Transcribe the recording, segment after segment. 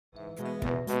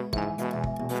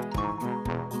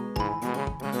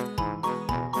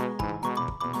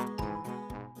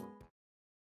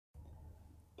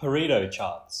Pareto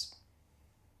charts.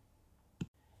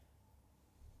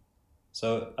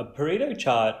 So a Pareto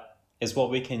chart is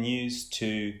what we can use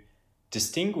to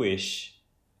distinguish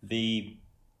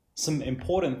some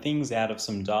important things out of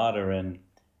some data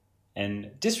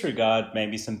and disregard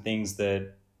maybe some things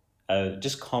that are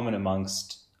just common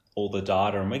amongst all the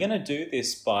data. And we're going to do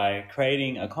this by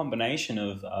creating a combination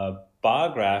of a bar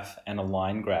graph and a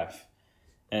line graph.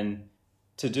 And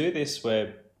to do this,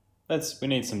 we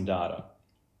need some data.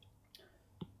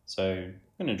 So I'm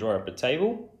going to draw up a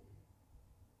table.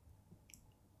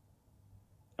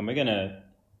 And we're going to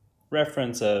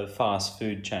reference a fast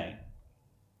food chain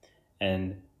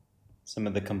and some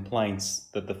of the complaints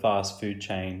that the fast food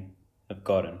chain have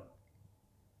gotten.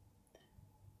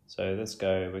 So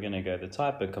we're going to go the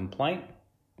type of complaint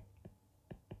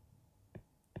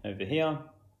over here,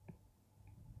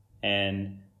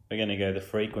 and we're going to go the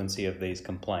frequency of these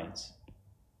complaints.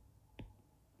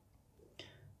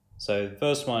 So the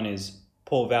first one is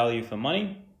poor value for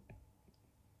money.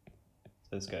 So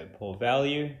let's go poor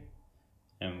value,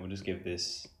 and we'll just give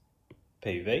this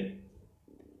PV.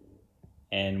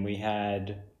 And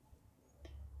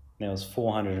there was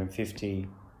 450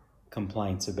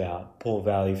 complaints about poor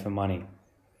value for money.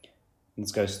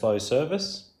 Let's go slow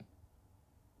service.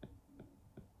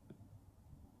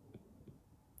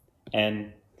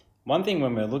 And one thing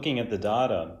when we're looking at the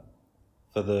data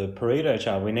for the Pareto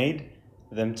chart, we need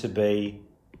them to be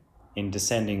in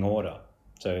descending order.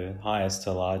 So highest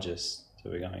to largest. So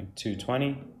we're going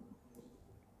 220.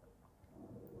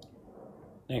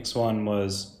 Next one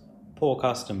was poor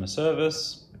customer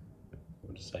service.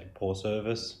 We'll just say poor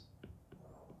service.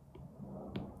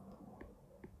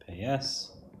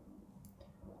 PS,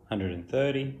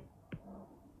 130.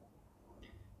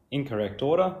 Incorrect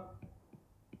order.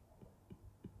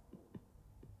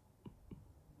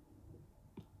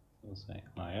 We'll say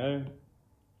IO.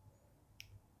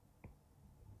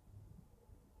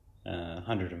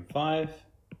 105.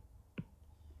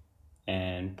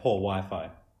 And poor Wi-Fi.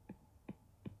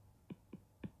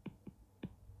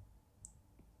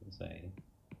 We'll say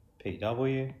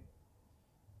PW.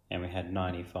 And we had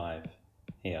 95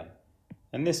 here.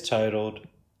 And this totaled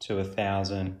to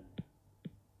 1,000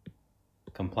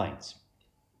 complaints.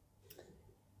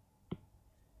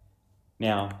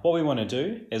 Now, what we want to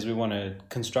do is we want to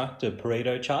construct a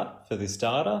Pareto chart for this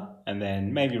data and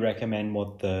then maybe recommend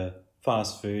what the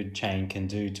fast food chain can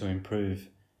do to improve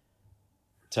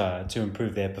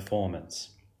their performance.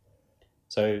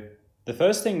 So the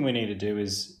first thing we need to do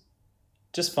is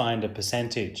just find a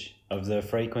percentage of the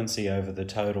frequency over the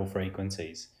total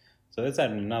frequencies. So let's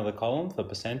add another column for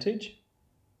percentage.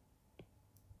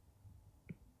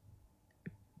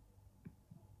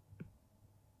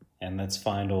 And let's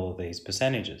find all of these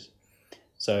percentages.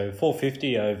 So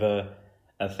 450 over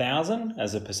 1,000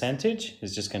 as a percentage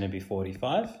is just going to be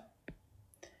 45.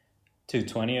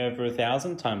 220 over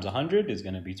 1,000 times 100 is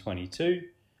going to be 22.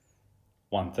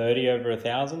 130 over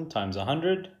 1,000 times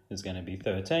 100 is going to be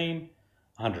 13.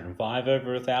 105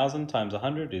 over 1,000 times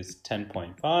 100 is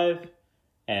 10.5.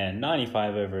 And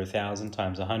 95 over 1,000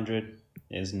 times 100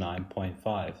 is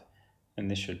 9.5.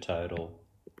 And this should total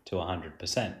to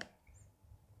 100%.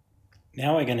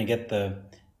 Now we're going to get the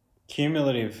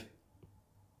cumulative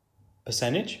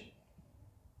percentage.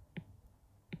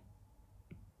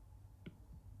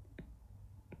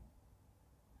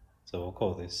 So we'll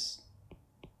call this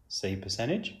C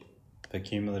percentage for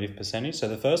cumulative percentage. So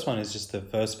the first one is just the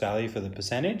first value for the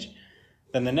percentage.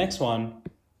 Then the next one,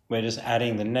 we're just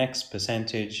adding the next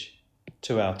percentage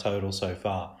to our total so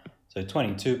far. So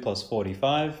 22 plus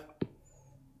 45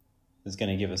 is going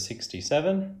to give us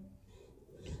 67.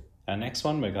 Our next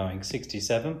one, we're going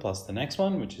 67 plus the next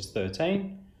one, which is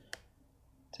 13,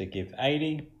 to give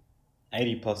 80.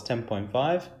 80 plus 10.5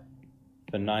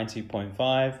 for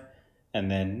 90.5. And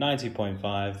then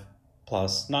 90.5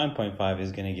 plus 9.5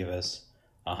 is going to give us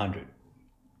 100.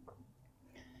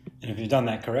 And if you've done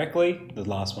that correctly, the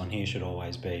last one here should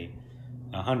always be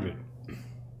 100. And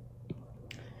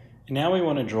now we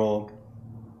want to draw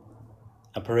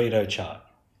a Pareto chart.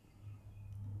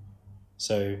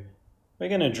 So we're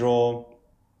going to draw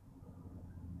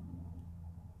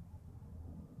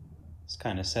this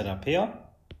kind of setup here,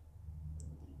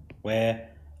 where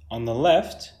on the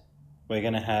left, we're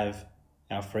going to have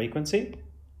our frequency.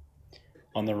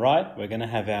 On the right, we're going to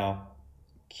have our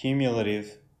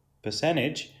cumulative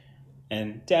percentage.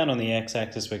 And down on the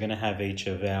x-axis, we're going to have each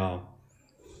of our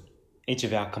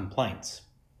complaints.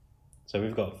 So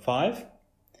we've got 5.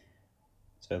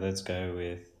 So let's go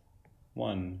with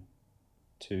 1,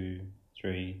 2,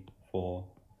 3, 4,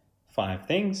 5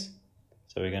 things.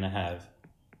 So we're going to have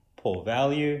poor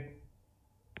value,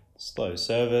 slow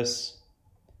service,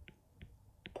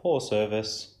 poor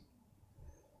service,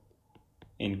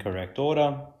 incorrect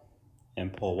order,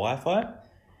 and poor Wi-Fi.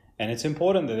 And it's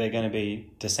important that they're going to be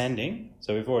descending.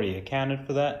 So we've already accounted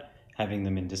for that, having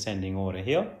them in descending order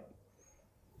here.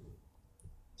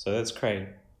 So let's create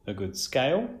a good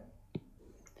scale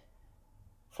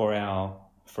for our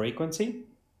frequency.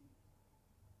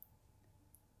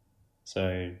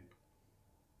 So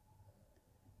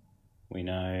we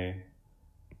know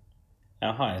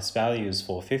our highest value is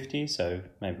 450, so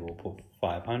maybe we'll put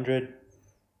 500,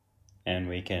 and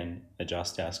we can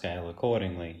adjust our scale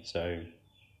accordingly. So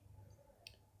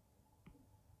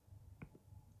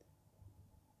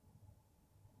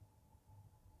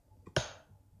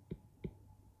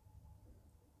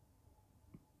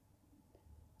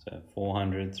So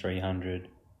 400, 300,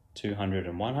 200,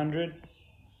 and 100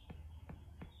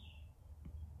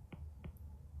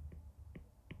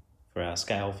 for our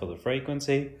scale for the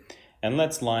frequency. And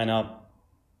let's line up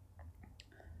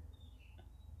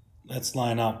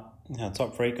our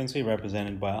top frequency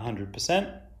represented by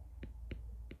 100%.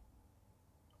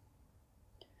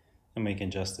 And we can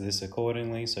adjust this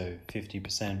accordingly. So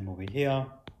 50% will be here,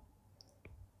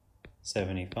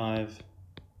 75,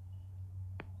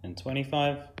 and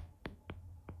 25.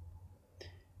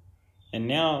 And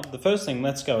now the first thing,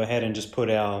 let's go ahead and just put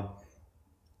our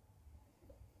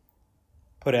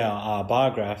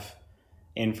bar graph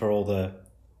in for all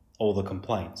the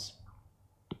complaints.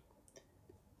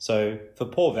 So for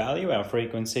poor value, our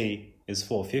frequency is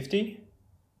 450.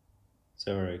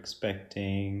 So we're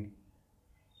expecting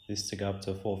this to go up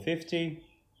to 450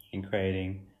 and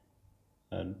creating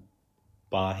a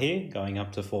bar here going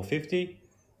up to 450.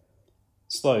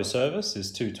 Slow service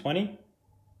is 220.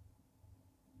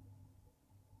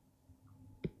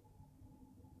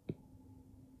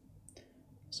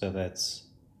 So let's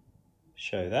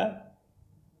show that.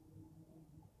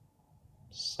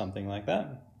 Something like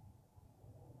that.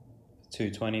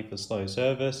 220 for slow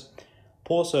service.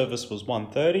 Poor service was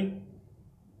 130.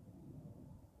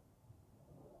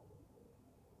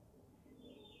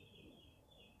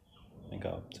 And go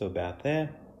up to about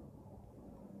there.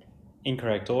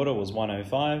 Incorrect order was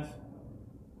 105,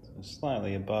 so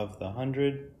slightly above the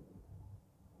 100.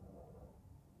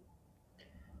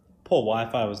 Poor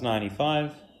Wi-Fi was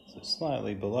 95, so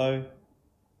slightly below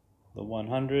the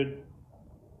 100.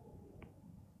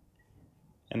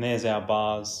 And there's our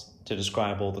bars to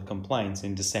describe all the complaints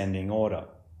in descending order.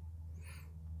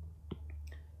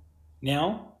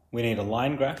 Now we need a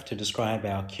line graph to describe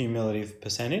our cumulative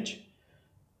percentage.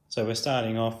 So we're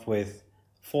starting off with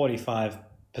 45%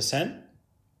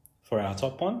 for our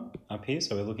top one up here.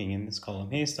 So we're looking in this column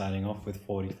here, starting off with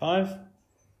 45.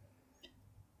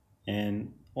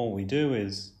 And all we do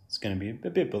is, it's going to be a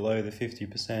bit below the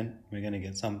 50%. We're going to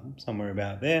get somewhere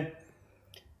about there.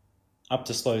 Up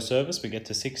to slow service, we get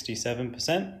to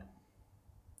 67%,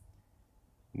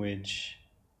 which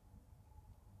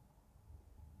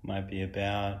might be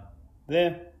about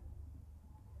there.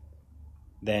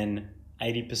 Then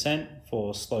 80%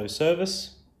 for slow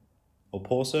service or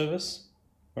poor service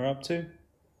we're up to.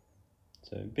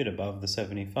 So a bit above the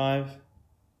 75.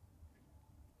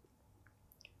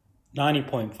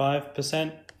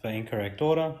 90.5% for incorrect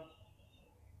order.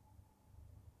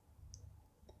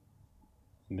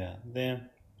 About there.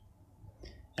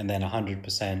 And then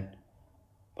 100%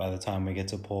 by the time we get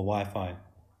to poor Wi-Fi.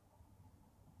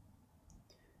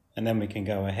 And then we can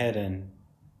go ahead and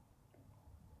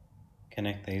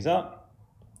connect these up,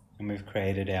 and we've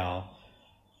created our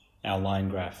line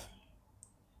graph.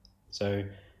 So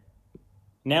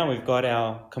now we've got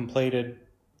our completed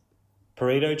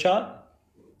Pareto chart,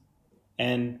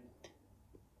 and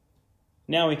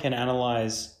now we can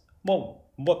analyze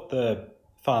what the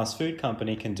fast food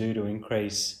company can do to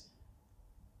increase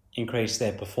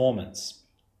their performance.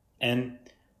 And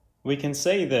we can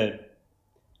see that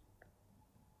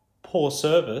poor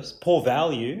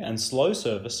value and slow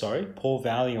service,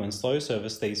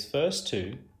 these first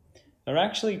two, are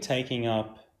actually taking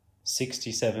up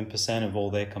 67% of all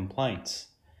their complaints.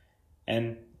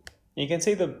 And you can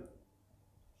see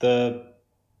the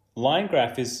line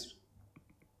graph is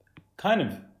kind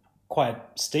of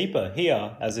quite steeper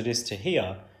here as it is to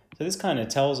here. So this kind of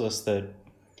tells us that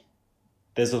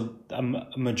there's a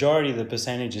majority of the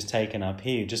percentage is taken up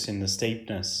here just in the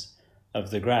steepness of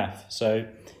the graph. So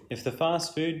if the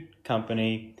fast food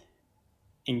company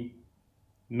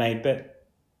made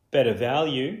better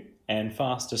value and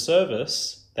faster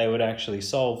service, they would actually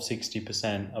solve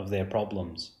 60% of their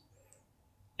problems.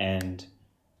 And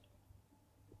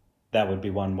that would be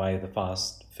one way the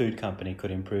fast food company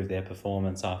could improve their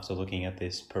performance after looking at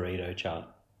this Pareto chart.